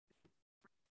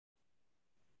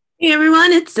Hey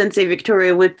everyone, it's Sensei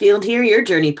Victoria Whitfield here, your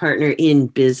journey partner in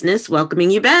business, welcoming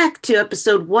you back to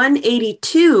episode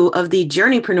 182 of the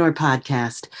Journeypreneur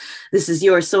podcast. This is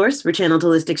your source for channeled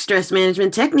holistic stress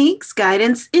management techniques,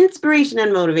 guidance, inspiration,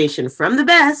 and motivation from the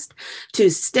best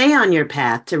to stay on your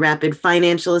path to rapid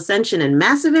financial ascension and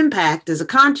massive impact as a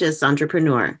conscious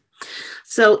entrepreneur.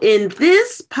 So, in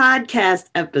this podcast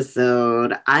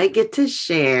episode, I get to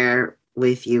share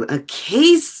with you a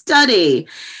case study.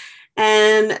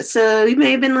 And so you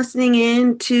may have been listening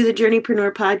in to the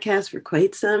Journeypreneur podcast for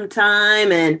quite some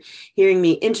time and hearing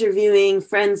me interviewing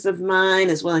friends of mine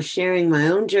as well as sharing my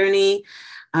own journey.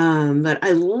 But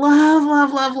I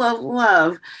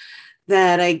love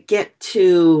that I get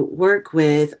to work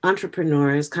with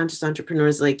entrepreneurs, conscious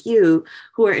entrepreneurs like you,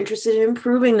 who are interested in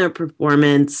improving their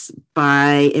performance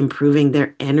by improving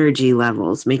their energy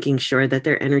levels, making sure that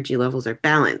their energy levels are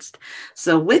balanced.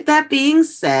 So, with that being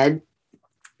said,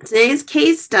 today's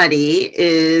case study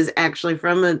is actually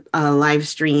from a live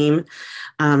stream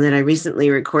that I recently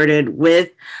recorded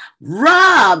with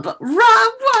Rob. Rob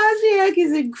Wozniak is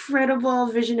an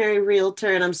incredible visionary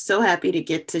realtor, and I'm so happy to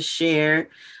get to share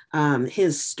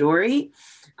his story.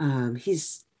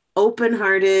 He's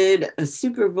open-hearted, a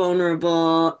super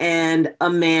vulnerable, and a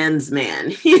man's man.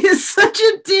 He is such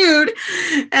a dude.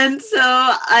 And so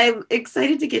I'm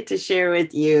excited to get to share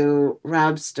with you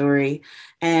Rob's story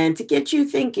and to get you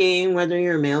thinking, whether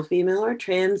you're male, female, or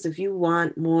trans. If you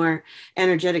want more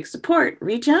energetic support,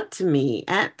 reach out to me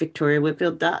at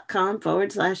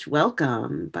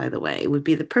victoriawhitfield.com/welcome. By the way, it would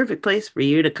be the perfect place for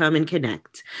you to come and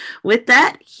connect. With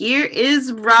that, here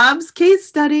is Rob's case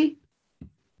study.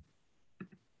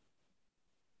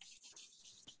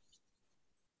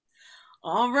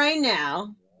 All right,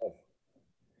 now,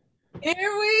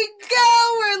 here we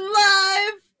go. We're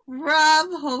live.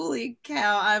 Rob, holy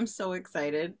cow, I'm so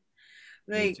excited.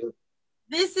 Like,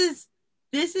 this is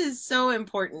so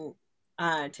important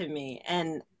to me,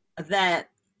 and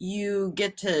that you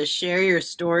get to share your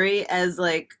story as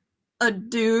like a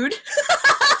dude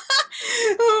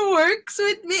who works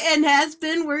with me and has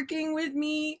been working with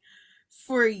me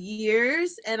for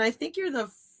years. And I think you're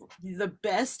the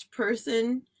best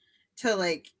person to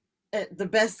the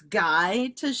best guy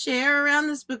to share around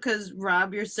this, because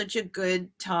Rob, you're such a good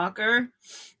talker.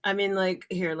 I mean, like,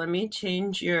 here, let me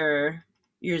change your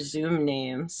Zoom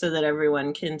name so that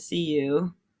everyone can see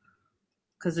you,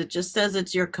 because it just says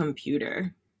it's your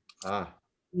computer. Ah,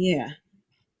 Yeah.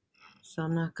 So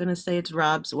I'm not gonna say it's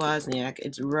Rob Wozniak.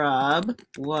 It's Rob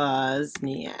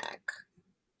Wozniak.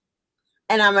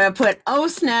 And I'm gonna put Oh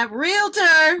Snap Realtor.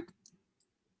 oh,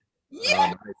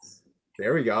 Yeah, nice.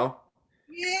 There we go.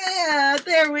 yeah,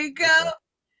 there we go. Okay.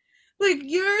 Like,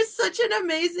 you're such an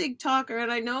amazing talker, and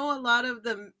I know a lot of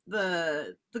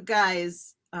the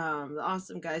guys, the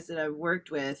awesome guys that I've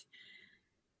worked with.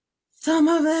 Some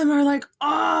of them are like,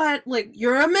 oh, like,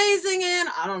 you're amazing, and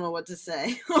I don't know what to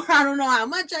say, or I don't know how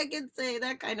much I can say,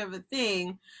 that kind of a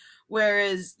thing.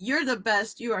 Whereas you're the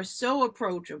best. You are so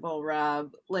approachable,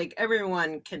 Rob. Like,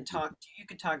 everyone can talk to you. You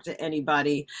can talk to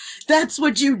anybody. That's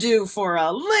what you do for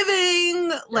a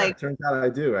living. Yeah, Like, it turns out I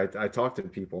do. I talk to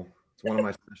people. It's one of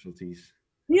my specialties.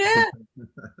 yeah,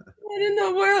 what in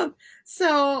the world?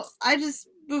 So I just,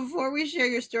 before we share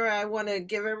your story, I want to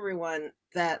give everyone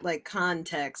that like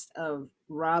context of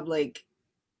Rob, like,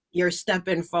 you're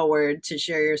stepping forward to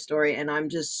share your story, and I'm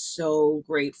just so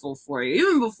grateful for you,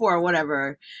 even before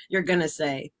whatever you're gonna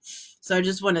say. So I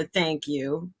just want to thank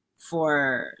you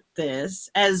for this,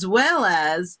 as well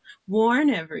as warn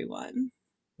everyone,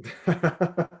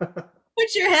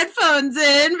 put your headphones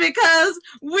in because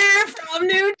we're from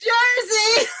New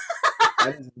Jersey.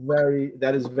 That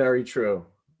is very true.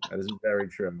 That is very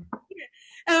true.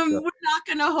 So, We're not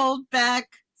gonna hold back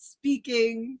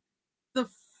speaking the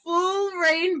full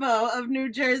rainbow of New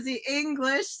Jersey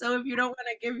English. So if you don't want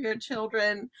to give your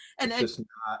children an it's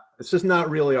just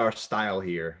not really our style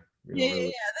here. We yeah, don't yeah, really.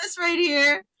 yeah, this right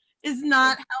here is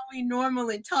not how we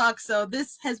normally talk. So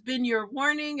this has been your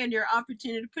warning and your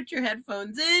opportunity to put your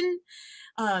headphones in,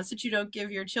 so that you don't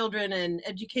give your children an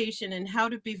education in how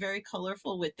to be very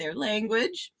colorful with their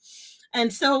language.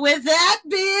 And so, with that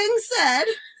being said,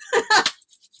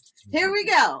 here we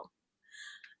go.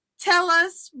 Tell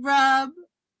us, Rob,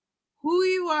 who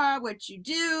you are, what you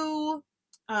do,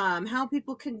 how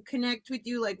people can connect with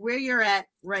you, like where you're at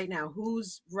right now.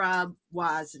 Who's Rob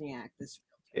Wozniak? This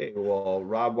Okay, well,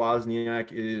 Rob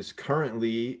Wozniak is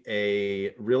currently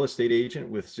a real estate agent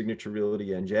with Signature Realty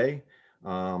NJ.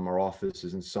 Our office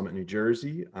is in Summit, New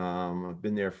Jersey. I've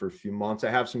been there for a few months.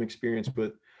 I have some experience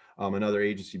with another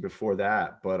agency before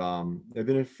that, but I've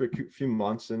been in for a few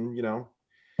months, and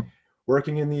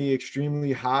Working in the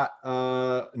extremely hot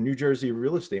New Jersey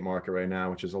real estate market right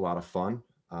now, which is a lot of fun.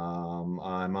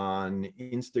 I'm on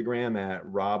Instagram at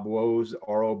Rob Woz,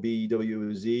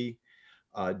 ROBWZ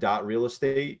dot real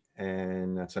estate,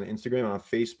 and that's on Instagram. On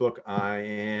Facebook, I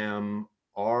am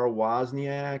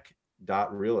rwozniak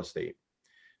dot real estate.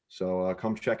 So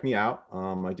come check me out.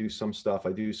 I do some stuff.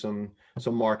 I do some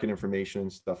market information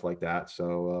and stuff like that.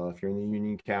 So if you're in the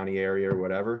Union County area or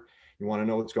whatever, you want to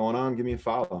know what's going on, give me a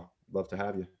follow. Love to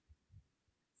have you.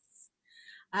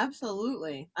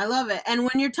 Absolutely. I love it. And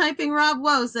when you're typing Rob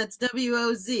Woz, that's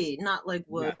WOZ, not like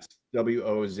Woz. Yes,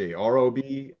 WOZ,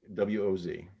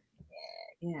 ROBWOZ.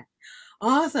 Yeah.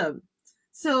 Awesome.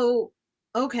 So,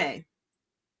 okay.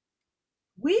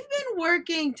 We've been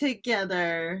working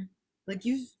together. Like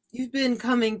you've been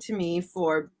coming to me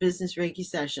for business Reiki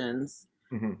sessions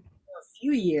Mm-hmm. for a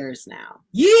few years now.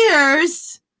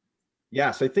 Years.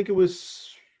 Yes, I think it was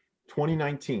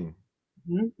 2019.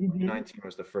 Mm-hmm. 2019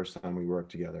 was the first time we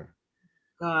worked together.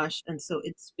 Gosh, and so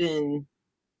it's been,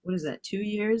 what is that, 2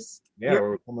 years? Yeah,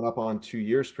 we're coming up on 2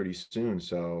 years pretty soon.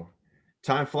 So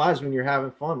time flies when you're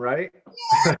having fun, right?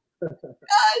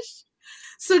 Gosh.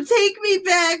 So take me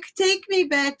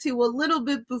back to a little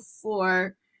bit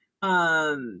before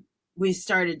we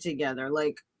started together.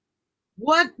 Like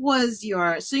what was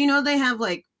your, so they have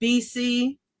like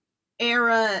BC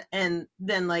era and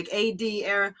then like AD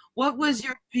era. What was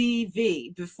your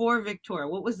BV before Victoria?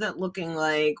 What was that looking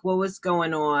like? What was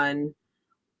going on?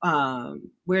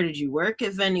 Where did you work,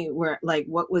 if anywhere? Like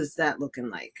what was that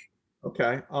looking like?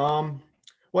 Okay. Well,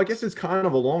 I guess it's kind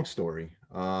of a long story.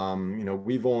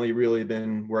 We've only really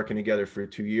been working together for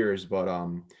 2 years, but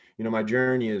my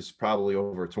journey is probably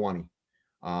over 20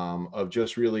 of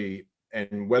just really,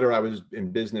 and whether I was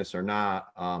in business or not,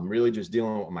 really just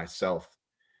dealing with myself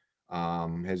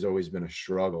has always been a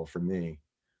struggle for me.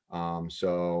 I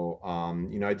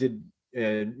did,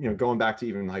 going back to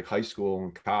even like high school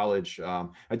and college,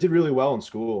 I did really well in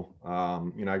school.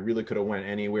 I really could have went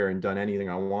anywhere and done anything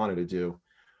I wanted to do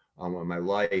with my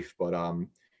life. But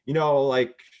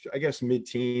like I guess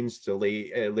mid-teens to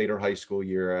later high school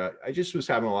year, I just was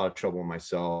having a lot of trouble with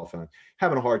myself and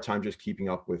having a hard time just keeping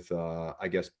up with I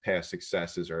guess past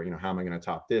successes, or how am I going to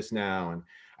top this now? And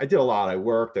I did a lot. I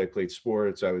worked, I played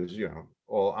sports, I was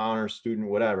all honor student,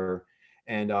 whatever.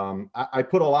 And I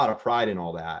put a lot of pride in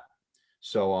all that.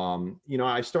 So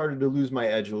I started to lose my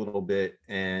edge a little bit,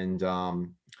 and I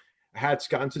had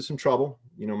gotten into some trouble.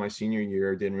 My senior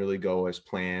year didn't really go as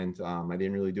planned. I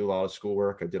didn't really do a lot of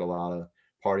schoolwork. I did a lot of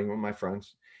partying with my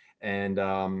friends. And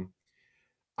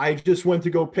I just went to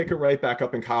go pick it right back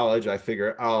up in college. I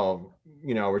figured, oh,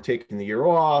 we're taking the year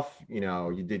off.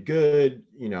 You did good.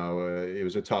 It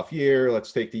was a tough year.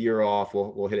 Let's take the year off.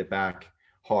 We'll hit it back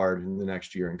hard in the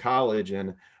next year in college.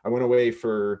 And I went away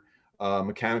for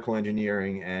mechanical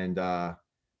engineering, and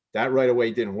that right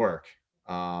away didn't work.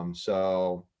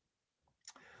 So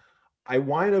I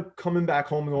wind up coming back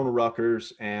home and going to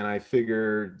Rutgers, and I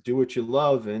figure do what you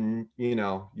love, and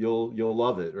you'll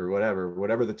love it, or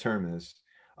whatever the term is.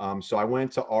 So I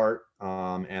went to art,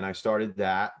 and I started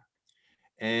that,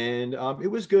 and it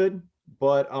was good,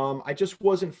 but I just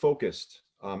wasn't focused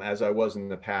as I was in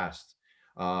the past.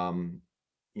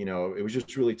 It was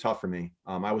just really tough for me.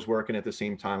 I was working at the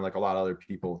same time like a lot of other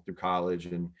people through college,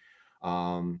 and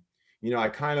I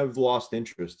kind of lost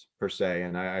interest per se,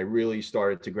 and I really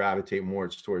started to gravitate more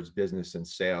towards business and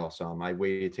sales. I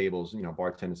waited tables,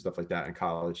 bartending, stuff like that in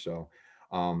college. So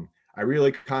I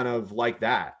really kind of like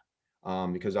that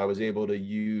because I was able to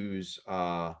use,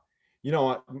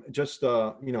 just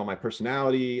my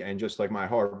personality and just like my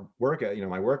hard work,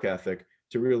 my work ethic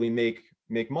to really make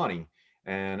money.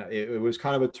 And it was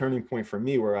kind of a turning point for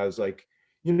me where I was like,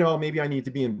 maybe I need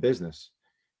to be in business,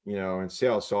 and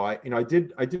sales. So I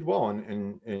did well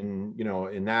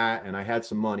in that, and I had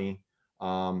some money.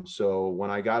 So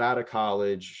when I got out of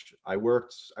college, I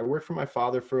worked for my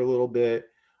father for a little bit.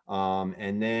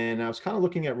 And then I was kind of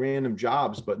looking at random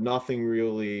jobs, but nothing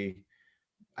really,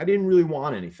 I didn't really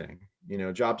want anything,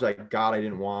 jobs I got, I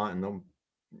didn't want. And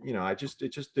it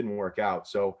just didn't work out.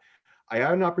 So I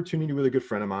had an opportunity with a good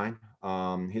friend of mine.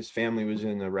 His family was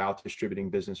in the route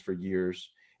distributing business for years,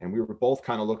 and we were both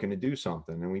kind of looking to do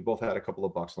something, and we both had a couple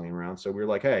of bucks laying around. So we were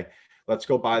like, hey, let's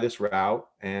go buy this route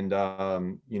and,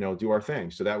 do our thing.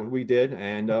 So that what we did,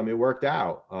 and it worked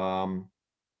out.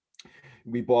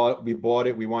 We bought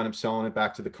it. We wound up selling it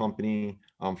back to the company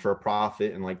for a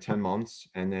profit in like 10 months.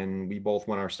 And then we both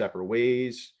went our separate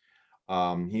ways.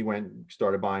 He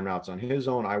started buying routes on his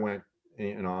own. I went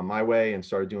on my way and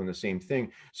started doing the same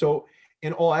thing. So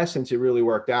in all essence, it really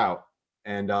worked out.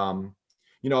 And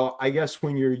I guess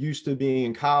when you're used to being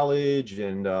in college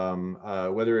and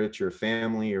whether it's your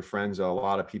family or friends, a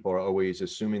lot of people are always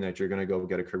assuming that you're going to go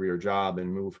get a career job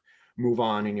and move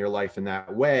on in your life in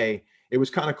that way. It was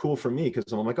kind of cool for me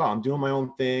because I'm like, oh, I'm doing my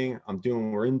own thing.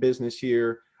 We're in business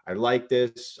here. I like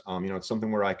this. It's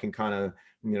something where I can kind of,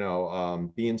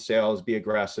 be in sales, be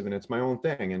aggressive, and it's my own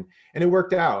thing. And it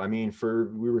worked out. I mean,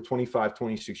 we were 25,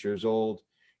 26 years old.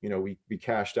 We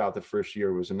cashed out the first year.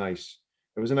 It was a nice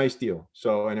deal.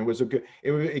 So, and it was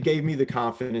it gave me the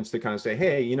confidence to kind of say,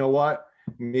 hey, you know what?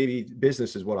 Maybe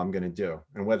business is what I'm going to do.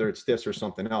 And whether it's this or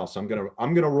something else, I'm going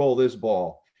to roll this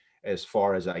ball as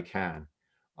far as I can.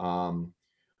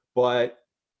 But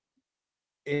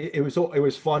it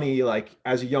was funny. Like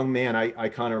as a young man, I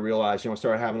kind of realized, I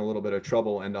started having a little bit of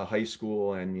trouble in the high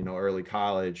school and, early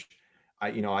college.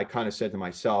 I kind of said to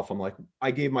myself, I'm like,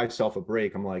 I gave myself a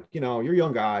break. I'm like, you're a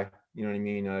young guy, you know what I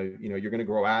mean? You're going to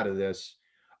grow out of this.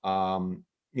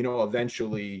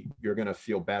 Eventually you're going to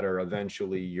feel better.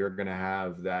 Eventually you're going to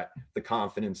have the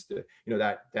confidence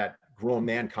that, that grown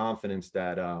man confidence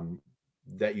that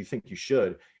you think you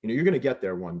should, you're going to get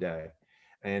there one day.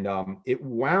 And it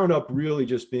wound up really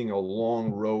just being a long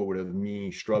road of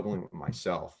me struggling with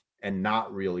myself and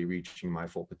not really reaching my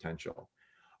full potential.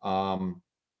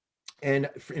 And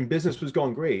in business was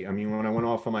going great. I mean, when I went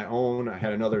off on my own, I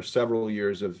had another several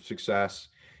years of success,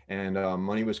 and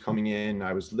money was coming in.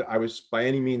 I was by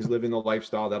any means living the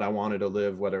lifestyle that I wanted to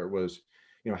live, whether it was,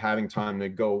 having time to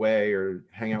go away or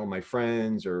hang out with my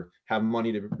friends or have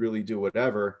money to really do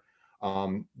whatever.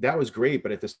 That was great.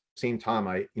 But at the same time,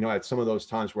 I at some of those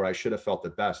times where I should have felt the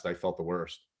best, I felt the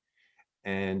worst.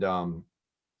 And,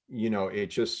 it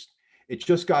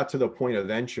just got to the point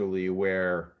eventually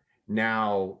where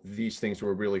now these things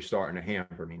were really starting to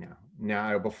hamper me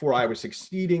now. Before I was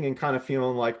succeeding and kind of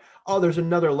feeling like, oh, there's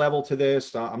another level to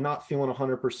this. I'm not feeling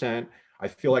 100%. I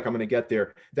feel like I'm going to get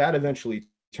there. That eventually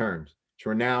turned to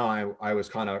where now I was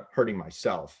kind of hurting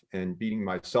myself and beating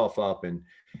myself up and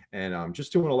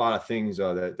just doing a lot of things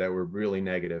that were really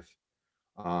negative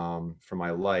for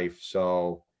my life.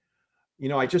 So,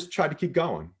 I just tried to keep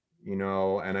going,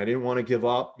 and I didn't want to give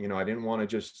up. I didn't want to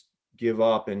just give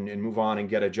up and move on and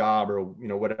get a job or,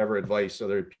 whatever advice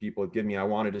other people would give me. I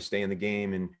wanted to stay in the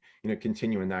game and,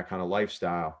 continue in that kind of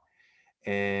lifestyle.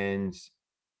 And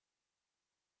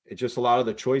it just, a lot of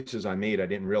the choices I made, I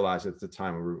didn't realize at the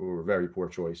time were very poor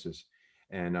choices.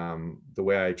 And the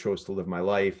way I chose to live my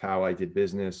life, how I did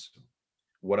business,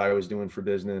 what I was doing for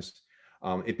business,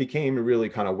 it became really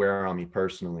kind of wear on me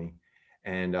personally.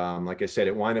 And like I said,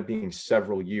 it wound up being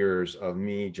several years of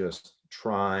me just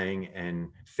trying and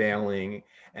failing,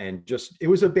 and just, it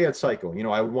was a bad cycle.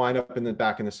 I would wind up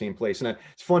back in the same place. And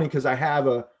it's funny because I have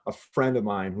a friend of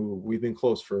mine who we've been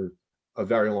close for a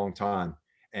very long time.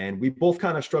 And we both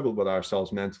kind of struggled with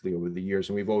ourselves mentally over the years.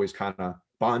 And we've always kind of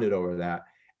bonded over that.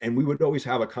 And we would always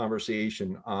have a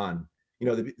conversation on,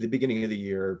 the beginning of the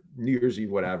year, New Year's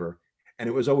Eve, whatever. And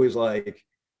it was always like,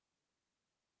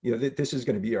 this is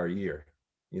going to be our year,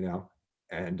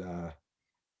 and,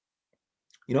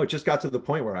 it just got to the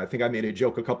point where I think I made a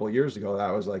joke a couple of years ago that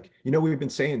I was like, we've been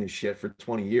saying this shit for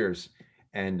 20 years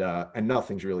and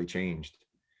nothing's really changed,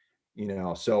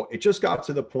 so it just got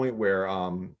to the point where,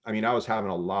 I was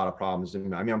having a lot of problems.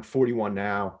 I'm 41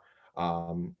 now.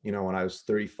 When I was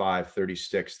 35,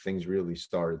 36, things really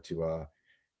started to,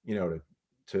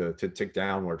 to tick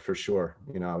downward for sure.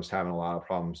 I was having a lot of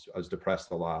problems. I was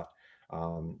depressed a lot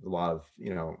of,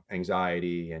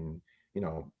 anxiety and,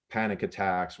 panic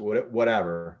attacks,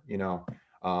 whatever,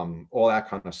 all that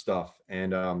kind of stuff.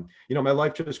 And, my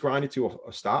life just grinded to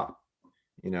a stop.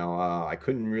 I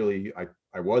couldn't really,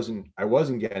 I wasn't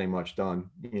getting much done.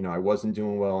 I wasn't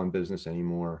doing well in business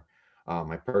anymore.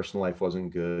 My personal life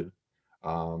wasn't good.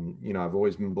 I've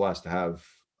always been blessed to have,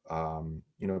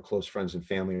 close friends and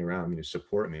family around me to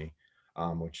support me,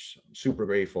 which I'm super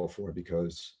grateful for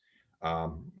because,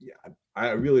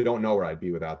 I really don't know where I'd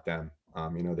be without them.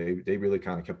 They really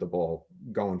kind of kept the ball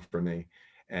going for me.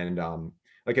 And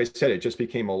like I said, it just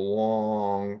became a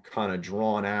long kind of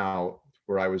drawn out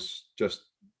where I was just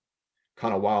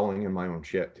kind of wallowing in my own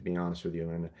shit, to be honest with you.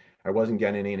 And I wasn't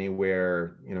getting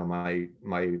anywhere.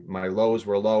 My lows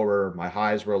were lower, my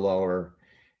highs were lower.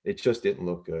 It just didn't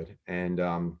look good. And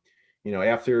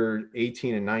after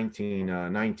 18 and 19,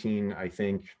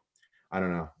 I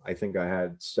don't know. I think I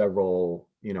had several,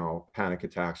 panic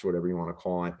attacks, whatever you want to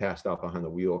call it. I passed out behind the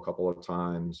wheel a couple of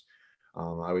times.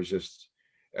 I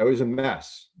was a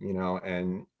mess,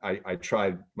 and I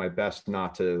tried my best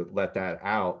not to let that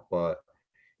out, but,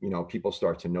 people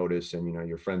start to notice, and,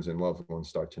 your friends and loved ones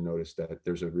start to notice that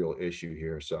there's a real issue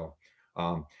here. So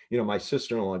My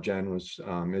sister-in-law Jen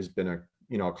has been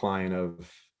a client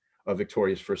of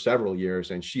Victoria's for several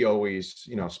years, and she always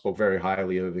spoke very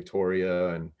highly of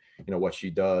Victoria and what she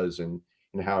does and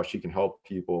how she can help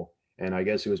people. And I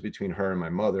guess it was between her and my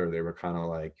mother, they were kind of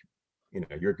like,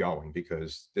 you're going,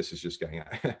 because this is just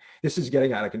this is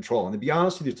getting out of control. And to be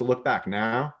honest with you, to look back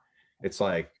now, it's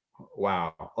like,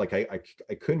 wow, like I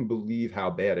couldn't believe how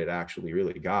bad it actually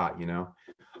really got.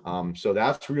 So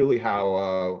that's really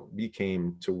how we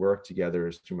came to work together,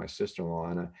 is through my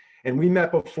sister-in-law. And we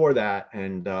met before that.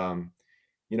 And,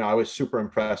 I was super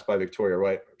impressed by Victoria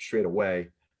right straight away.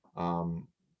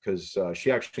 Because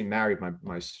she actually married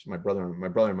my brother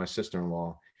and my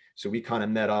sister-in-law. So we kind of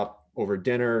met up over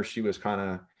dinner. She was kind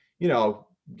of,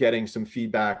 getting some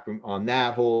feedback on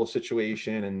that whole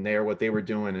situation and what they were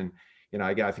doing. And,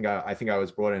 I think I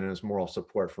was brought in as moral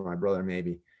support for my brother,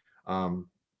 maybe.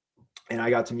 And I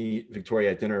got to meet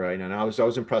Victoria at dinner, right? And I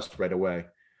was impressed right away.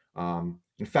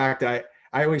 In fact, I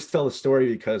always tell the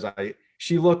story because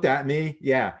she looked at me,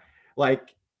 like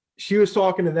she was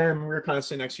talking to them. We were kind of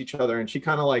sitting next to each other, and she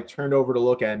kind of like turned over to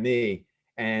look at me,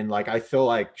 and like I feel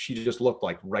like she just looked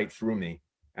like right through me,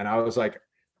 and I was like,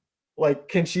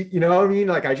 can she? You know what I mean?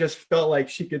 Like I just felt like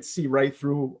she could see right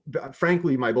through,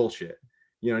 frankly, my bullshit.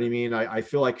 You know what I mean? I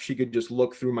feel like she could just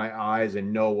look through my eyes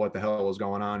and know what the hell was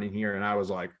going on in here, and I was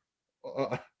like,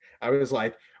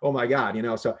 oh my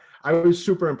God, so I was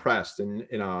super impressed. And,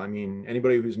 I mean,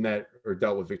 anybody who's met or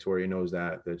dealt with Victoria knows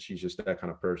that she's just that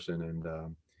kind of person.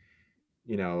 And,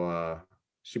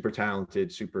 super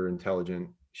talented, super intelligent.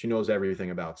 She knows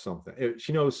everything about something.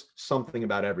 She knows something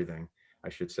about everything, I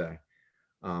should say.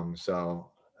 So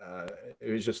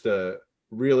it was just a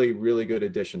really, really good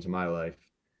addition to my life.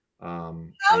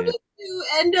 How did you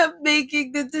end up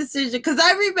making the decision? Because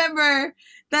I remember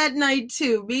that night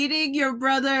too, meeting your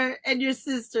brother and your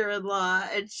sister-in-law.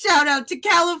 And shout out to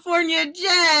California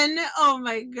Jen. Oh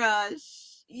my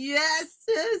gosh. Yes.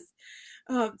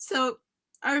 So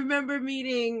I remember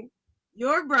meeting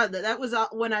your brother. That was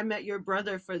when I met your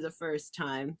brother for the first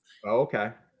time. Oh,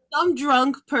 okay. Some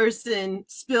drunk person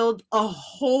spilled a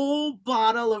whole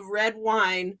bottle of red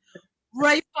wine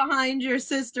right behind your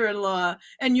sister-in-law,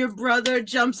 and your brother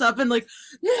jumps up and like,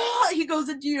 yeah, he goes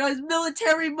into his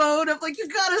military mode of like, you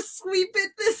gotta sweep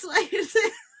it this way.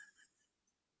 It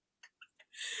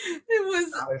was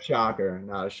not a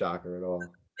shocker at all.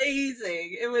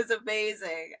 Amazing. It was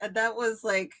amazing. And that was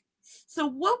like, so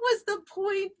what was the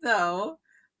point though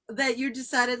that you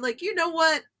decided, like, you know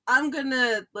what, I'm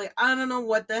gonna, like, I don't know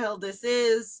what the hell this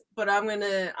is, but I'm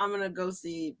gonna go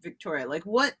see Victoria. Like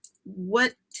what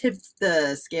tipped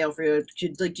the scale for you?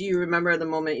 Like, do you remember the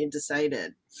moment you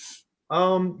decided?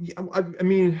 I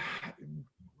mean,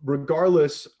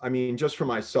 regardless, I mean, just for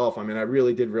myself, I mean, I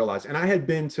really did realize, and I had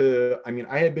been to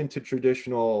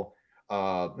traditional,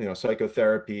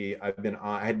 psychotherapy. I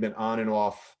had been on and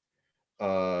off,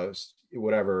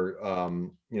 whatever,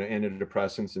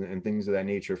 antidepressants and things of that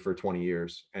nature for 20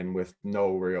 years, and with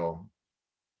no real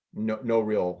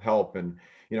help. And,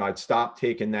 I'd stopped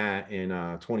taking that in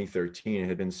 2013. It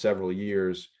had been several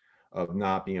years of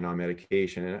not being on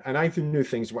medication. And I knew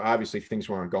things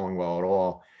weren't going well at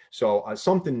all. So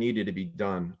something needed to be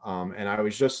done. And I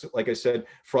was just, like I said,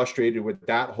 frustrated with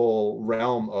that whole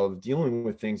realm of dealing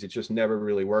with things. It just never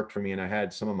really worked for me. And I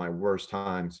had some of my worst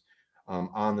times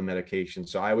on the medication.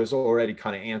 So I was already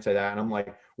kind of anti that. And I'm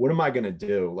like, what am I going to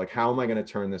do? Like, how am I going to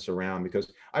turn this around?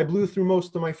 Because I blew through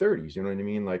most of my 30s. You know what I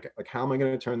mean? Like how am I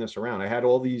going to turn this around? I had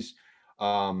all these,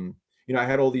 I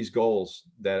had all these goals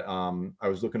that I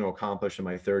was looking to accomplish in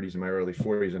my 30s and my early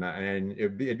 40s. And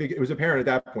it was apparent at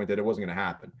that point that it wasn't going to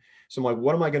happen. So I'm like,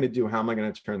 what am I going to do? How am I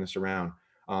going to turn this around?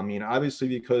 Obviously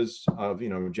because of,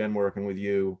 Jen working with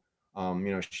you,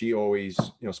 she always,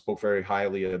 spoke very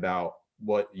highly about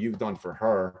what you've done for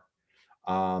her.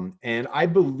 And I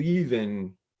believe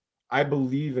in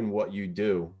what you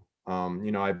do.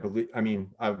 Obviously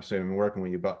I'm working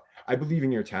with you, but I believe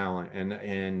in your talent,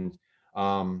 and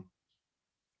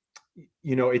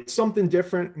it's something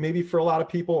different maybe for a lot of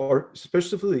people, or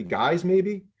specifically guys,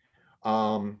 maybe.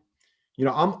 I'm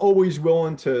always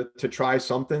willing to try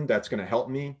something that's going to help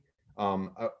me,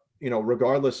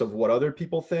 regardless of what other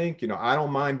people think. I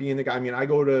don't mind being the guy. I mean, I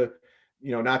go to,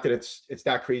 not that it's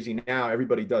that crazy now,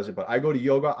 everybody does it, but I go to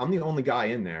yoga. I'm the only guy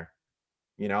in there,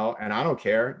 and I don't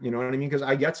care, you know what I mean? Because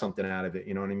I get something out of it,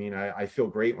 you know what I mean? I feel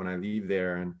great when I leave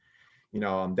there. And,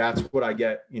 that's what I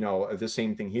get, the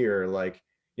same thing here. Like,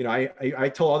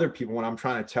 I tell other people when I'm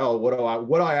trying to tell what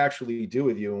do I actually do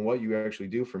with you and what you actually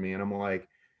do for me. And I'm like,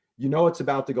 you know it's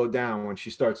about to go down when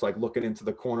she starts like looking into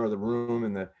the corner of the room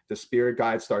and the spirit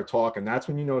guides start talking. That's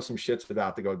when you know some shit's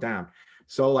about to go down.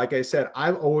 So like I said,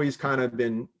 I've always kind of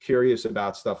been curious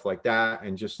about stuff like that,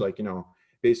 and just like,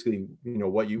 basically,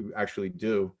 what you actually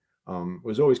do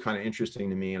was always kind of interesting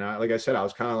to me. And like I said, I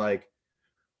was kind of like,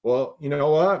 well, you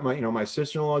know what, my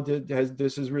sister-in-law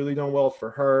this has really done well for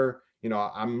her.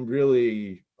 I'm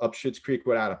really up shit's creek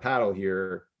without a paddle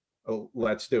here. Oh,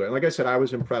 let's do it. And like I said, I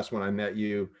was impressed when I met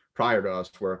you prior to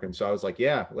us working. So I was like,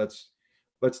 yeah, let's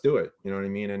do it. You know what I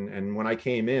mean? And when I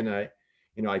came in,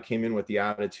 I came in with the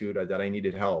attitude that I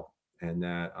needed help, and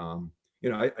that,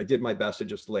 I did my best to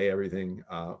just lay everything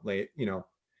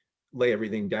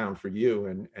down for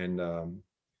you, and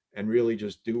really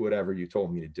just do whatever you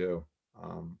told me to do.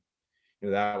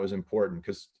 That was important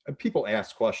because people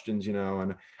ask questions,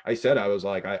 and I said, I was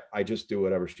like, I just do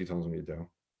whatever she tells me to do.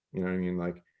 You know what I mean?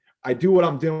 Like, I do what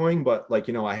I'm doing, but like,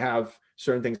 I have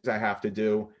certain things I have to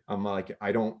do. I'm like,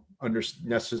 I don't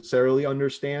necessarily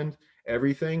understand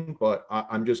everything, but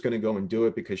I'm just going to go and do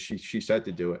it because she said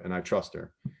to do it, and I trust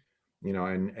her.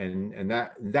 And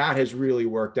that has really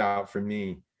worked out for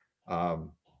me,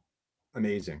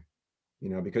 amazing.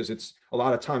 Because it's a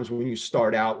lot of times when you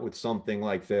start out with something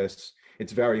like this,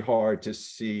 it's very hard to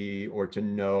see or to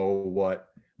know what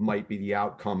might be the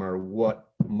outcome or what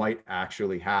might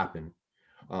actually happen.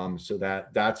 So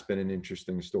that's been an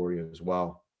interesting story as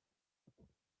well.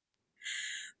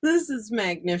 This is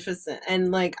magnificent.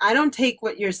 And like, I don't take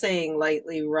what you're saying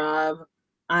lightly, Rob.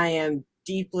 I am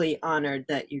deeply honored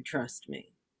that you trust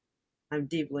me. I'm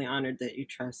deeply honored that you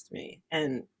trust me.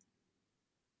 And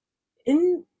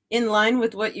in line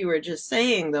with what you were just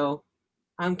saying, though,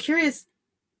 I'm curious,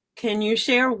 can you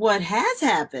share what has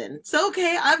happened? So,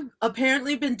 okay, I've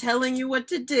apparently been telling you what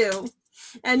to do,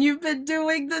 and you've been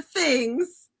doing the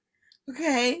things.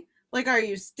 Okay, like, are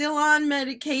you still on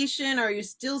medication? Are you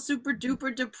still super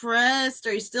duper depressed?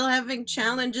 Are you still having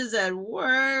challenges at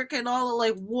work and all?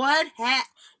 Like, what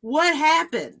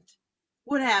happened?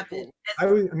 What happened?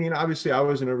 Obviously I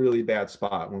was in a really bad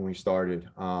spot when we started.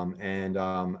 And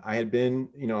I had been,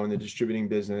 in the distributing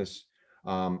business.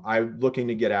 I'm looking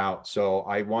to get out. So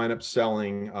I wind up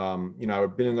selling,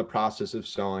 I've been in the process of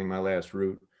selling my last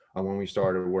route when we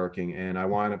started working, and I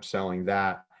wind up selling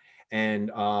that.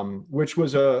 And which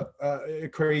was a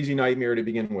crazy nightmare to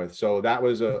begin with. So that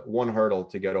was a one hurdle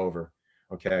to get over.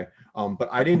 Okay. But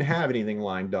I didn't have anything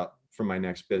lined up for my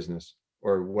next business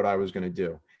or what I was going to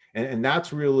do. And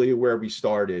that's really where we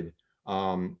started,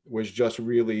 was just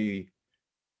really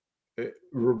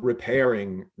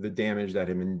repairing the damage that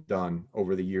had been done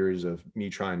over the years of me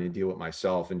trying to deal with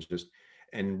myself,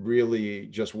 and really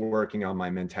just working on my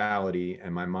mentality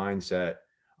and my mindset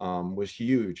was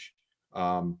huge,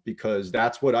 because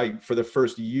that's what for the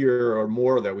first year or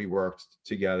more that we worked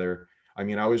together,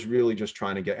 I was really just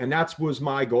trying to and that was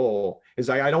my goal, is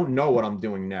I don't know what I'm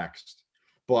doing next.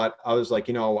 But I was like,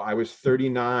 I was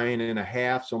 39 and a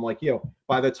half. So I'm like,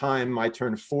 by the time I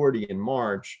turned 40 in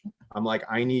March, I'm like,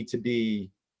 I don't need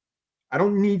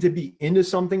to be into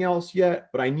something else yet,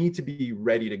 but I need to be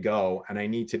ready to go. And I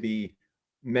need to be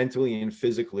mentally and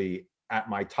physically at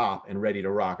my top and ready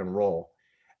to rock and roll.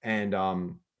 And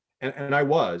I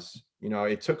was,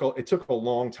 it took a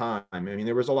long time.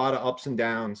 There was a lot of ups and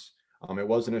downs. It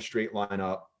wasn't a straight line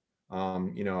up.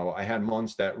 I had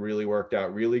months that really worked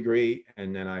out really great.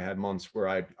 And then I had months where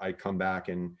I'd come back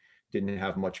and didn't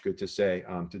have much good to say,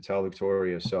 to tell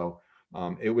Victoria. So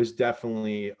it was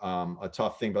definitely a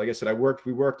tough thing. But like I said,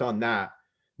 we worked on that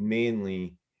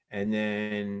mainly. And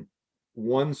then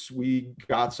once we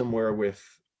got somewhere with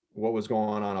what was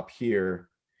going on up here,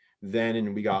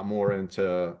 then we got more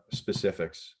into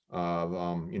specifics of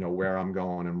where I'm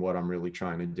going and what I'm really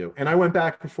trying to do. And I went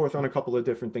back and forth on a couple of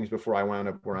different things before I wound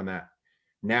up where I'm at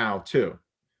now too.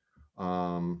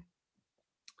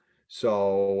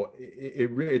 So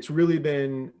it's really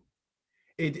been,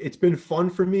 it's been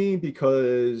fun for me,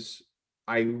 because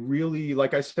I really,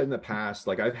 like I said in the past,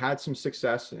 like I've had some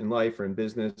success in life or in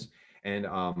business, and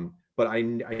but I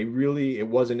really, it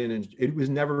was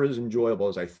never as enjoyable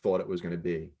as I thought it was going to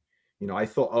be. I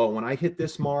thought, oh, when I hit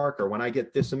this mark, or when I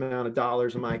get this amount of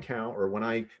dollars in my account, or when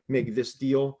I make this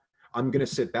deal, I'm going to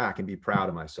sit back and be proud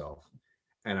of myself.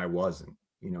 And I wasn't.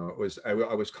 I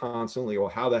was constantly, well,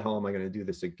 how the hell am I going to do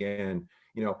this again?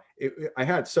 I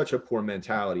had such a poor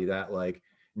mentality that, like,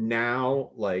 now,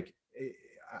 like,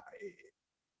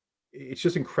 it's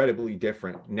just incredibly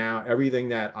different now. Everything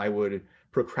that I would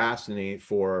procrastinate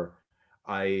for,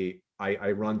 I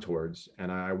run towards,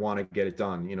 and I want to get it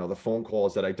done. The phone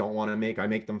calls that I don't want to make, I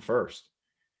make them first.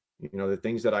 The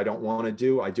things that I don't want to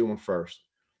do, I do them first.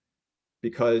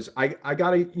 because I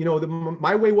gotta,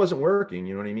 my way wasn't working,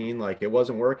 you know what I mean? Like it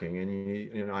wasn't working.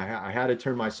 And, I had to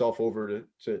turn myself over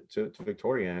to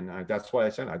Victoria. And that's why I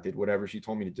said I did whatever she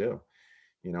told me to do,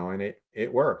 and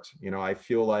it worked. I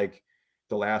feel like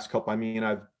the last couple, I mean,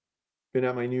 I've been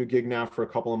at my new gig now for a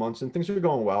couple of months and things are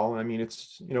going well. I mean,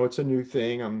 it's a new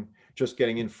thing. I'm just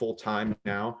getting in full time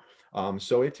now.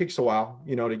 So it takes a while,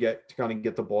 to kind of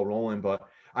get the ball rolling, but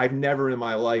I've never in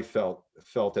my life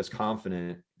felt as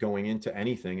confident going into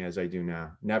anything as I do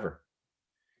now. Never,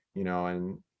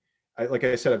 and like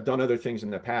I said, I've done other things in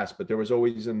the past, but there was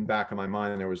always in the back of my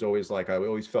mind, there was always like, I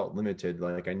always felt limited.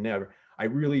 Like I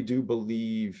really do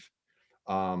believe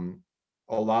a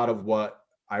lot of what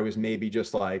I was maybe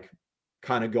just like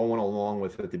kind of going along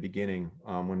with at the beginning,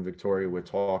 when Victoria would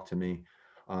talk to me,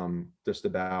 just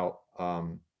about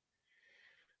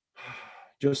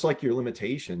just like your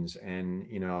limitations. And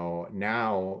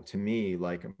now to me,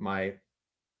 like my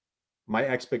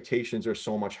expectations are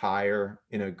so much higher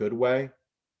in a good way,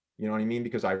 you know what I mean?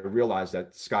 Because I realize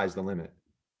that sky's the limit,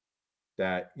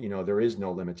 that there is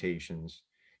no limitations.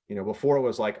 Before it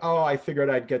was like, oh, I figured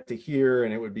I'd get to here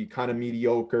and it would be kind of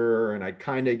mediocre and I'd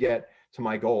kind of get to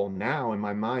my goal. Now in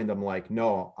my mind, I'm like,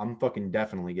 no, I'm fucking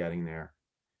definitely getting there.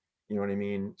 You know what I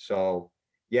mean? So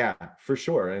yeah, for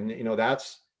sure. And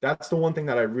that's the one thing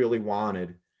that I really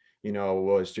wanted,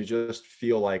 was to just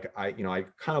feel like I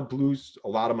kind of blew a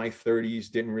lot of my 30s,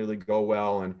 didn't really go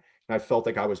well, and I felt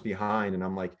like I was behind. And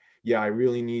I'm like, yeah, I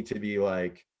really need to be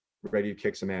like ready to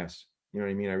kick some ass. You know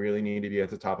what I mean? I really need to be at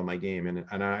the top of my game, and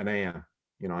I am.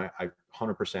 I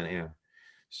 100% am.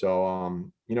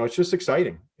 So it's just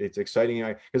exciting. It's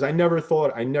exciting. Because I never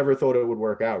thought it would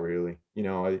work out really.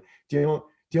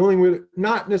 Dealing with,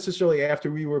 not necessarily after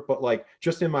we were, but like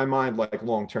just in my mind, like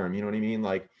long term. You know what I mean?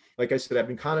 Like I said, I've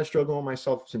been kind of struggling with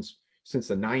myself since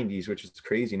the 90s, which is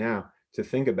crazy now to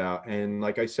think about. And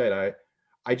like I said,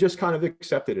 I just kind of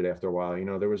accepted it after a while.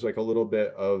 There was like a little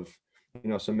bit of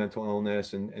some mental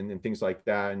illness and things like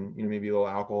that, and maybe a little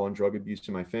alcohol and drug abuse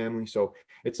in my family. So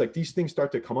it's like these things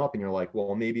start to come up and you're like,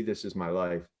 well, maybe this is my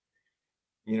life.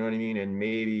 You know what I mean? And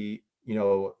maybe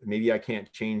maybe I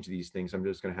can't change these things. I'm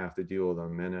just going to have to deal with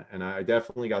them. And I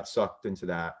definitely got sucked into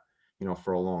that,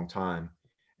 for a long time.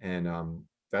 And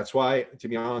that's why, to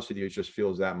be honest with you, it just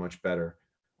feels that much better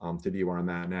to be where I'm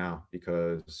at now,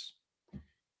 because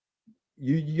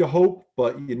you hope,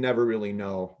 but you never really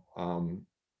know,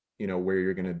 where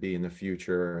you're going to be in the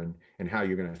future and how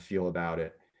you're going to feel about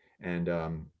it. And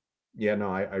yeah,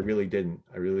 no, I really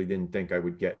didn't think I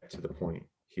would get to the point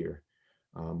here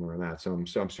where I'm at. So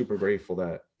I'm super grateful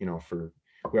that, for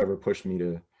whoever pushed me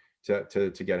to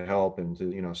get help and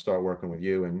to, start working with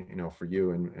you and, for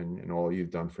you and all you've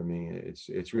done for me.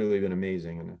 It's really been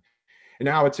amazing. And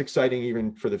now it's exciting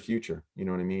even for the future. You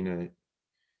know what I mean?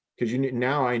 Because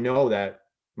now I know that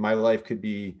my life could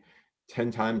be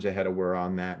 10 times ahead of where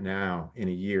I'm at now in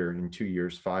a year, in 2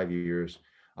 years, 5 years.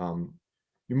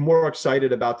 You're more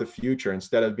excited about the future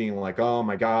instead of being like, oh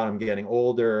my God, I'm getting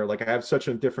older. Like I have such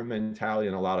a different mentality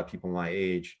than a lot of people my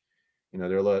age.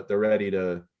 They're ready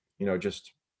to,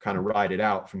 just kind of ride it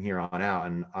out from here on out.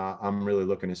 And I'm really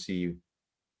looking to see,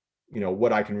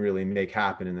 what I can really make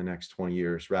happen in the next 20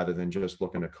 years rather than just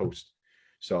looking to coast.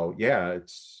 So yeah,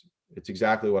 it's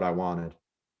exactly what I wanted,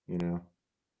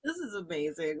 This is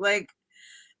amazing. Like,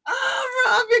 oh,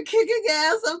 Rob, you're kicking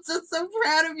ass. I'm just so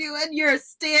proud of you. And you're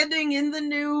standing in the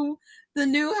new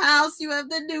house. You have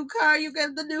the new car. You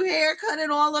got the new haircut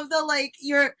and all of the, like,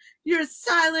 you're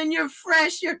silent, you're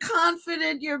fresh, you're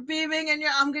confident, you're beaming, and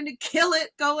I'm going to kill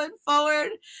it going forward.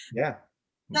 Yeah.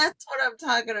 That's what I'm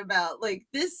talking about. Like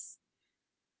this,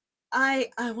 I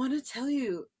want to tell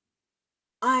you,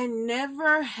 I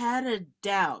never had a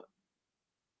doubt.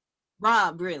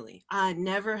 Rob, really, I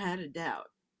never had a doubt.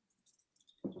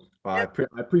 I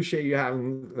appreciate you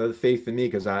having the faith in me,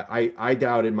 because I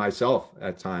doubted myself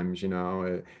at times,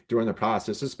 during the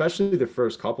process, especially the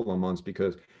first couple of months,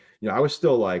 because, I was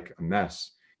still like a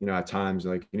mess, at times.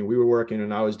 Like, we were working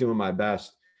and I was doing my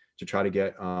best to try to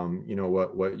get,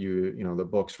 what the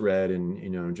books read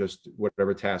and, just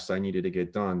whatever tasks I needed to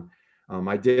get done.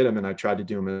 I did them and I tried to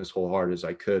do them as wholehearted as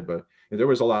I could, but there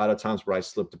was a lot of times where I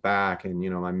slipped back and,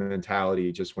 my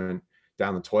mentality just went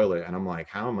down the toilet, and I'm like,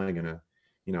 how am I going to,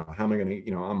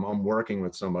 I'm working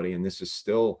with somebody and this is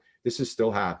still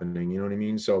happening, you know what I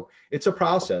mean? So it's a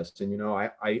process. And,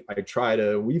 I try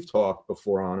to, we've talked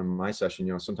before on in my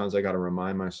session, sometimes I got to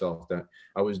remind myself that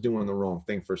I was doing the wrong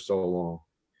thing for so long.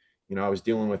 I was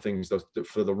dealing with things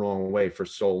for the wrong way for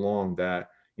so long that,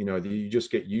 you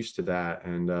just get used to that.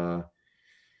 And,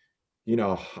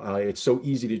 it's so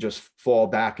easy to just fall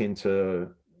back into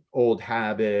old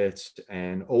habits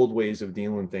and old ways of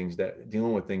dealing with things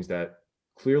that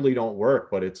clearly don't work,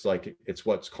 but it's like it's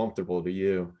what's comfortable to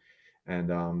you.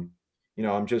 And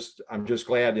I'm just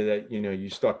glad that you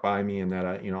stuck by me, and that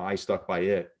I stuck by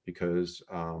it, because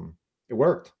it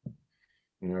worked.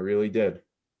 It really did.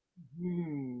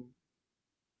 Hmm.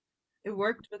 It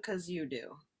worked because you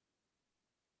do.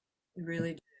 It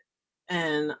really did.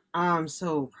 And I'm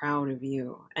so proud of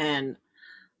you. And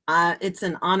it's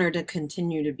an honor to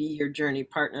continue to be your journey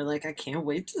partner. Like, I can't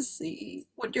wait to see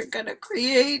what you're gonna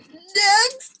create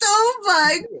next. Oh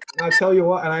my! And I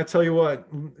tell you what,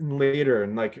 later,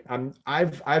 and like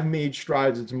I've made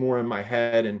strides. It's more in my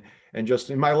head and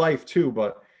just in my life too.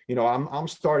 But I'm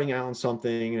starting out in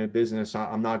something, in a business.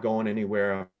 I'm not going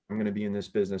anywhere. I'm going to be in this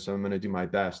business. I'm going to do my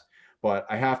best. But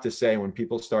I have to say, when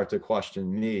people start to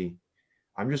question me,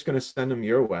 I'm just going to send them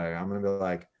your way. I'm going to be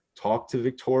like, talk to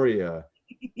Victoria.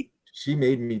 She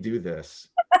made me do this.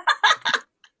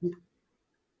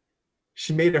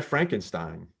 She made a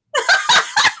Frankenstein.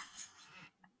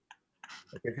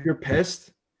 Like, if you're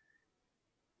pissed,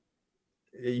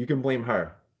 you can blame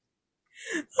her.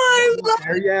 I I'm not love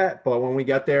there yet, but when we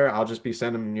get there, I'll just be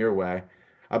sending them your way.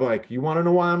 I'll be like, you want to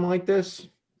know why I'm like this?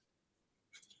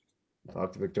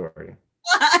 Talk to Victoria.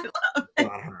 it. It's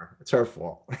not her. It's her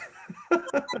fault. I love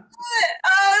it.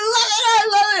 I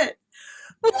love it.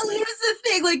 Well, here's the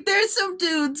thing. Like, there's some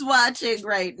dudes watching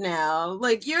right now.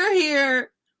 Like, you're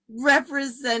here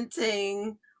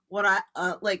representing what I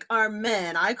like our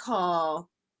men. I call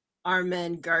our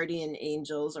men guardian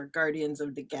angels or guardians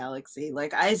of the galaxy.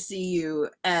 Like, I see you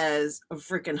as a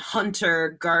freaking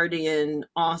hunter, guardian,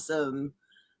 awesome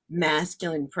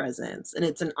masculine presence. And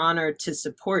it's an honor to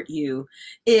support you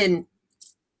in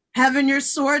having your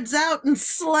swords out and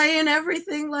slaying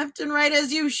everything left and right,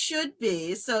 as you should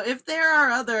be. So if there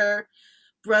are other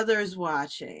brothers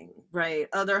watching, right,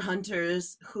 other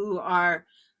hunters who are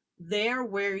there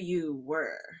where you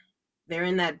were, they're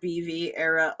in that BV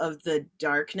era of the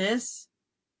darkness,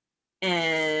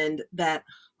 and that,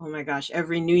 oh my gosh,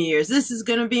 every New Year's, this is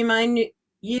going to be my new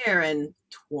year, and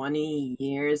 20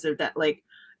 years of that. Like,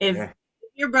 if Yeah.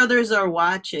 your brothers are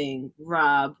watching,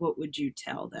 Rob, what would you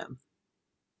tell them?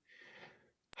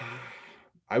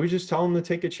 I would just tell them to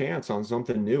take a chance on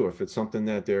something new. If it's something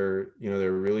that they're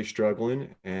really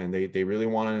struggling, and they really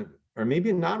want to, or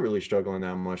maybe not really struggling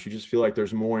that much. You just feel like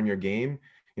there's more in your game.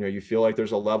 You feel like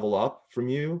there's a level up from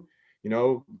you.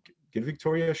 Give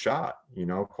Victoria a shot.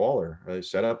 Call her,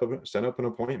 set up an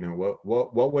appointment.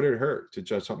 What would it hurt to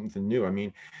try something new? I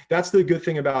mean, that's the good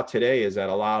thing about today, is that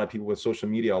a lot of people with social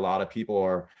media, a lot of people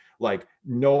are like,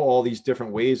 know all these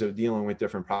different ways of dealing with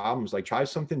different problems. Like, try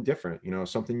something different,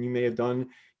 something you may have done,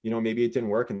 maybe it didn't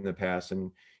work in the past,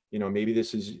 and maybe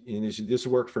this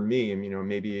worked for me, and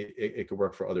maybe it could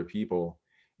work for other people.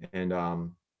 And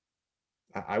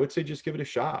I would say just give it a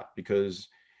shot, because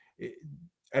it,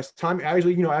 as time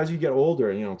actually, as you get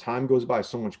older, time goes by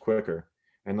so much quicker.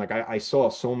 And like, I saw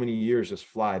so many years just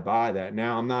fly by, that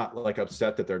now I'm not like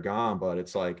upset that they're gone, but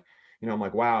it's like, I'm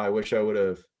like, wow, I wish I would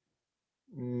have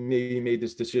maybe made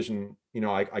this decision.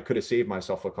 I could have saved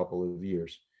myself a couple of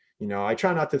years. I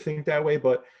try not to think that way,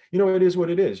 but it is what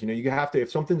it is. You have to,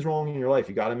 if something's wrong in your life,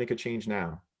 you got to make a change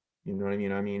now. You know what I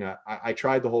mean? I mean, I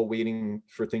tried the whole waiting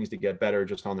for things to get better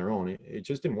just on their own. It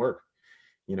just didn't work,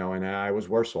 and I was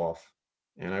worse off,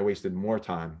 and I wasted more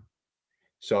time.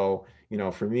 So,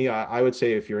 for me, I would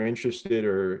say, if you're interested,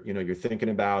 or, you're thinking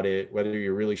about it, whether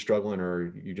you're really struggling,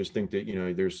 or you just think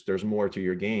that, there's more to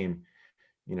your game,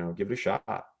 give it a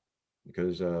shot,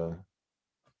 because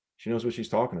she knows what she's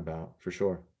talking about, for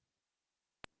sure.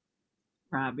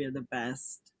 Rob, you're the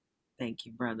best. Thank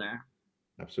you, brother.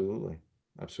 Absolutely.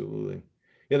 Absolutely.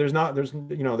 Yeah. There's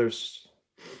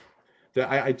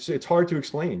it's hard to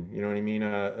explain, you know what I mean?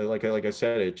 Like I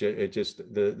said, it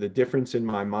just, the difference in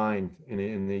my mind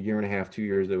in the year and a half, 2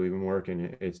 years that we've been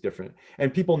working, it's different.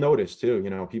 And people notice too,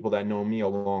 people that know me a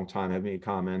long time have made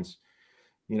comments,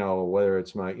 whether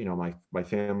it's my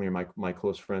family, or my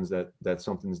close friends, that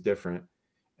something's different,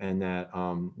 and that,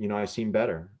 I seem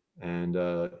better. And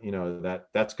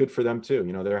that's good for them too.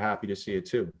 They're happy to see it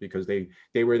too, because they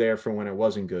were there for when it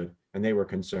wasn't good, and they were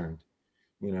concerned.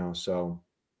 So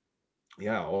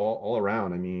yeah, all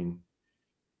around. I mean,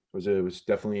 it was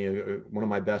definitely one of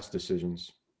my best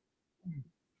decisions,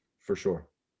 for sure.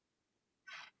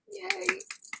 Yay.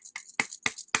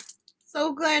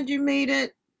 So glad you made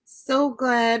it. So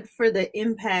glad for the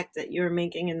impact that you're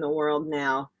making in the world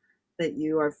now, that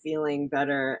you are feeling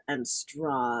better and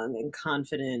strong and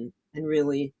confident, and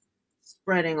really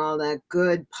spreading all that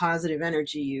good, positive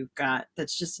energy you've got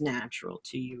that's just natural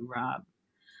to you, Rob.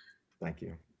 Thank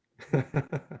you.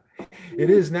 it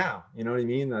is now, you know what I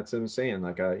mean? That's what I'm saying.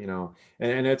 Like, you know,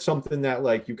 and it's something that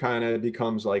like you kind of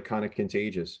becomes like kind of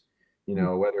contagious, you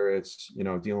know, whether it's, you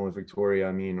know, dealing with Victoria.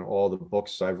 I mean, all the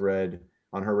books I've read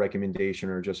on her recommendation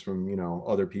or just from, you know,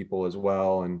 other people as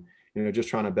well. And, you know, just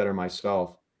trying to better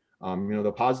myself. You know,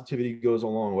 the positivity goes a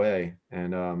long way.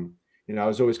 And, you know, I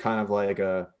was always kind of like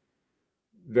a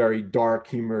very dark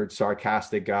humored,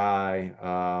 sarcastic guy.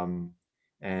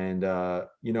 And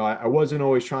you know, I wasn't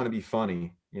always trying to be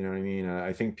funny. You know what I mean?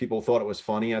 I think people thought it was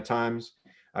funny at times.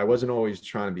 I wasn't always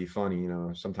trying to be funny. You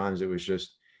know, sometimes it was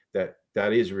just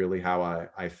that is really how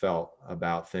I felt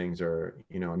about things, or,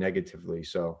 you know, negatively.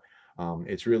 So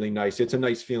it's really nice. It's a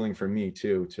nice feeling for me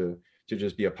too, to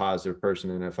just be a positive person.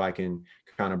 And if I can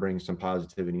kind of bring some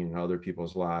positivity in other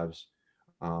people's lives,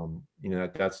 you know,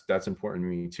 that's important to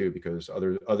me too, because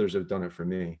others have done it for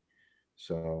me.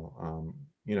 So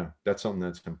you know, that's something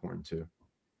that's important too.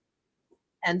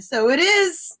 And so it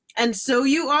is. And so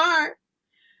you are.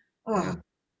 Oh, Yeah.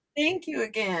 thank you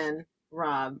again,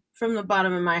 Rob, from the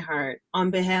bottom of my heart,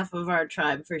 on behalf of our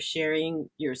tribe, for sharing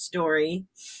your story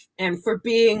and for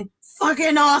being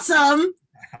fucking awesome.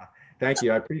 Thank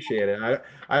you. I appreciate it.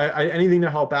 I anything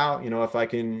to help out, you know, if I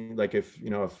can, like, if,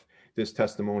 you know, if this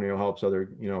testimonial helps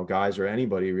other, you know, guys or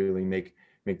anybody really make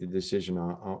the decision,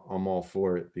 I'm all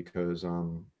for it, because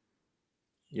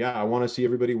yeah, I want to see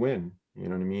everybody win. You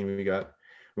know what I mean? We only got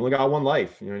one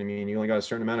life. You know what I mean? You only got a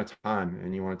certain amount of time,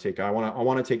 and you want to take. I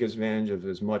want to take advantage of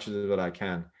as much of it I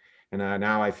can, and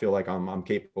now I feel like I'm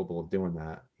capable of doing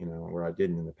that. You know, where I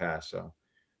didn't in the past. So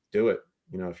do it.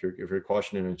 You know, if you're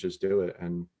questioning it, just do it.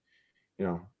 And, you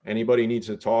know, anybody needs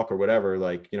to talk or whatever,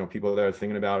 like, you know, people that are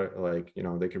thinking about it, like, you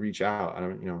know, they could reach out. I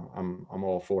don't, you know, I'm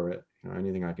all for it. You know,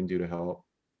 anything I can do to help.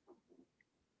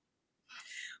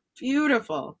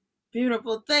 Beautiful.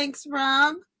 Beautiful. Thanks,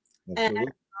 Rob. And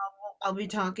Absolutely. I'll be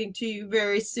talking to you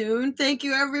very soon. Thank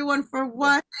you, everyone, for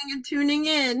watching and tuning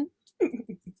in. All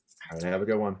right, have a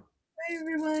good one. Bye,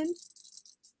 everyone.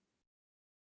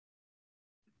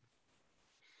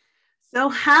 So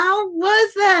how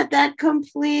was that? That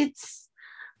completes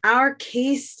our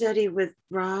case study with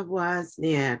Rob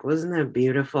Wozniak. Wasn't that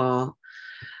beautiful?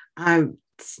 I'm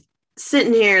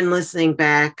sitting here and listening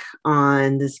back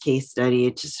on this case study.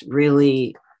 It just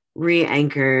really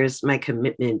re-anchors my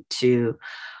commitment to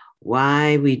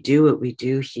why we do what we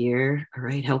do here, all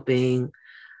right? Helping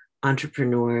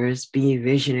entrepreneurs be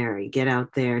visionary, get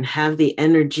out there and have the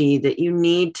energy that you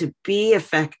need to be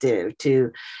effective,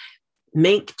 to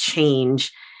make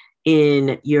change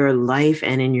in your life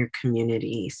and in your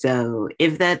community. So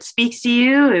if that speaks to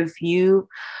you, if you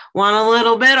want a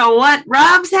little bit of what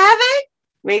Rob's having,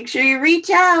 make sure you reach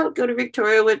out. Go to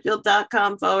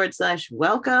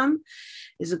victoriawhitfield.com/welcome.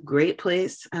 Is a great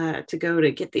place to go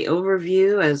to get the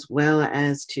overview, as well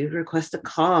as to request a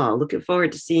call. Looking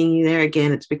forward to seeing you there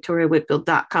again. It's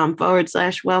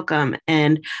victoriawhitfield.com/welcome.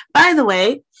 And by the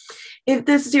way, if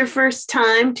this is your first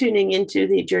time tuning into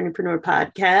the Journeypreneur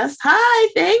podcast, hi,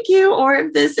 thank you. Or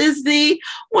if this is the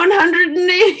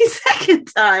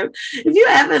 182nd time, if you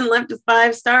haven't left a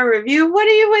 5-star review, what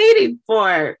are you waiting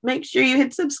for? Make sure you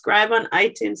hit subscribe on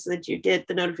iTunes so that you get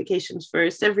the notifications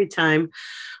first every time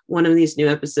one of these new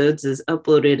episodes is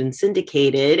uploaded and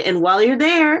syndicated. And while you're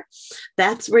there,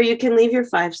 that's where you can leave your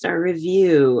 5-star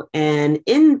review. And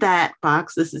in that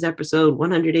box, this is episode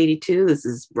 182. This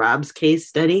is Rob's case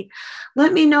study.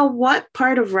 Let me know what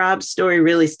part of Rob's story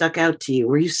really stuck out to you.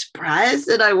 Were you surprised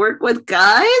that I work with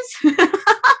guys?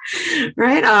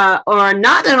 Right? Or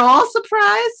not at all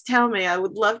surprised? Tell me. I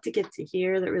would love to get to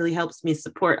hear. That really helps me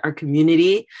support our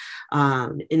community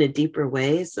in a deeper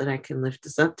way, so that I can lift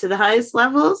us up to the highest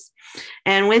levels.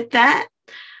 And with that,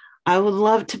 I would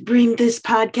love to bring this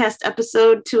podcast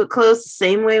episode to a close the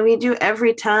same way we do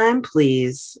every time.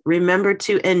 Please remember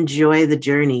to enjoy the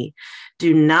journey.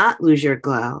 Do not lose your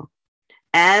glow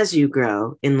as you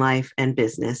grow in life and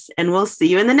business. And we'll see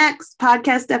you in the next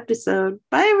podcast episode.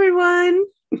 Bye, everyone.